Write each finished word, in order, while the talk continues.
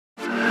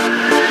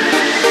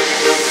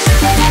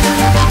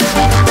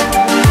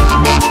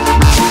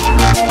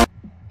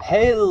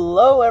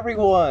Hello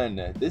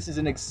everyone! This is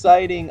an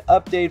exciting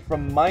update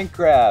from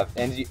Minecraft,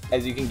 and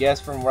as you can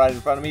guess from right in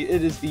front of me,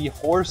 it is the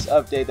horse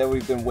update that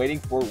we've been waiting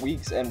for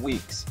weeks and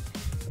weeks.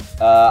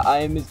 I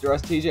am Mr.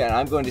 Rustija, and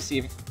I'm going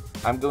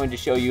to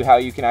show you how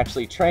you can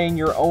actually train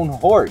your own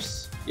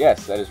horse.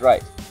 Yes, that is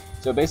right.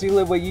 So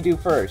basically what you do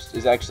first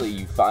is actually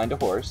you find a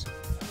horse.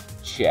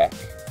 Check.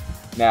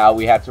 Now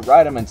we have to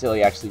ride him until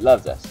he actually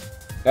loves us.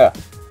 No.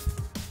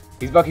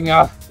 He's bucking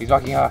off. He's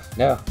walking off.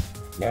 No.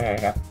 No, no,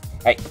 no.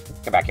 Hey,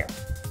 come back here.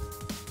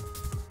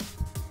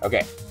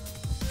 Okay.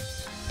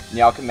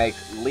 Y'all can make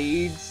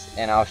leads,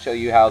 and I'll show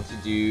you how to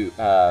do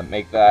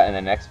make that in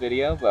the next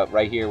video. But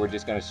right here, we're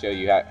just going to show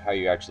you how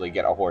you actually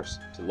get a horse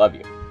to love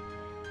you.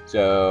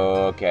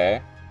 So,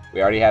 okay.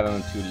 We already have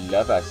him to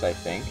love us, I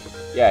think.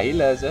 Yeah, he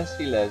loves us.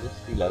 He loves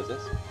us. He loves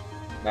us.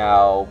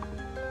 Now,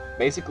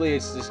 basically,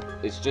 it's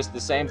just the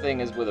same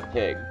thing as with a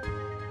pig.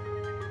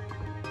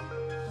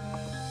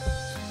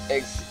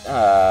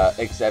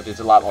 Except it's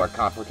a lot more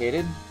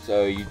complicated.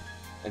 So you,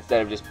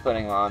 instead of just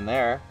putting it on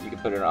there, you can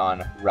put it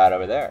on right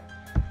over there.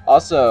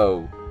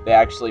 Also, they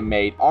actually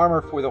made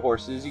armor for the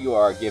horses. You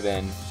are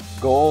given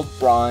gold,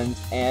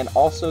 bronze, and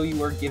also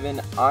you are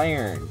given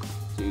iron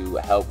to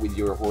help with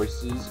your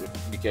horses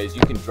because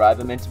you can drive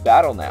them into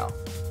battle now.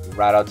 You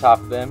ride on top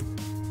of them.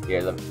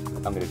 Here,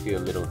 I'm gonna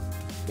feel a little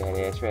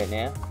badass right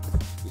now.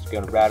 Just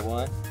gonna ride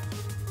one.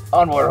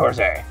 Onward,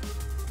 horsey!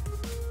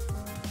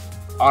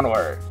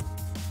 Onward!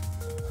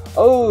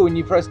 Oh, and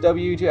you press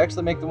W to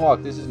actually make them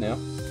walk. This is new.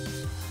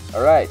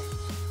 Alright,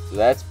 so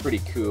that's pretty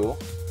cool.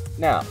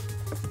 Now,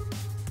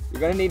 you're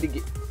going to need to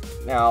get...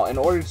 Now, in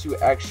order to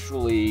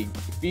actually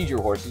feed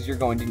your horses, you're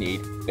going to need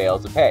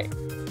bales of hay.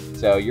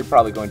 So, you're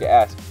probably going to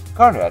ask,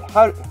 Conrad,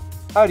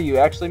 how do you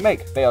actually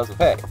make bales of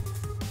hay?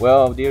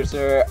 Well, dear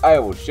sir, I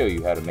will show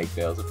you how to make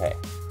bales of hay.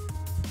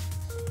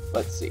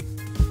 Let's see.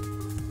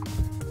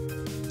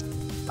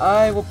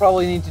 I will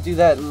probably need to do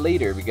that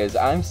later because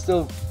I'm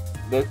still...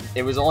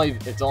 It's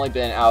only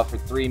been out for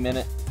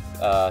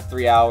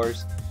 3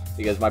 hours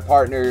because my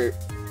partner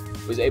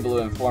was able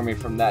to inform me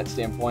from that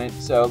standpoint.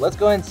 So let's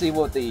go ahead and see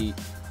what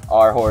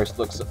our horse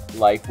looks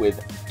like with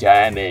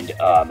diamond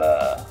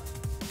armor.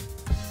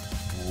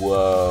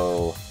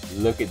 Whoa,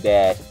 look at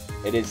that.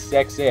 It is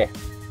sexy.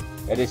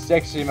 It is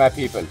sexy, my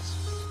peoples.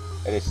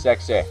 It is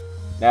sexy.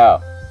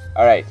 Now,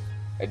 alright,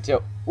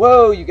 until...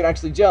 Whoa, you can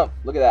actually jump.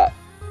 Look at that.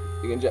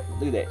 You can jump.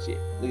 Look at that shit.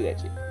 Look at that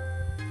shit.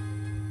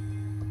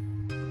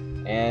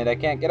 And I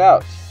can't get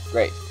out.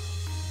 Great.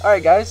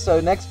 Alright guys, so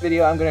next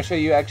video I'm going to show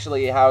you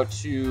actually how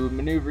to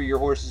maneuver your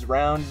horses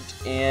around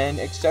and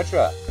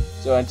etc.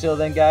 So until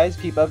then guys,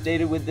 keep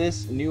updated with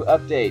this new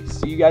update.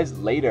 See you guys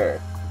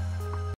later.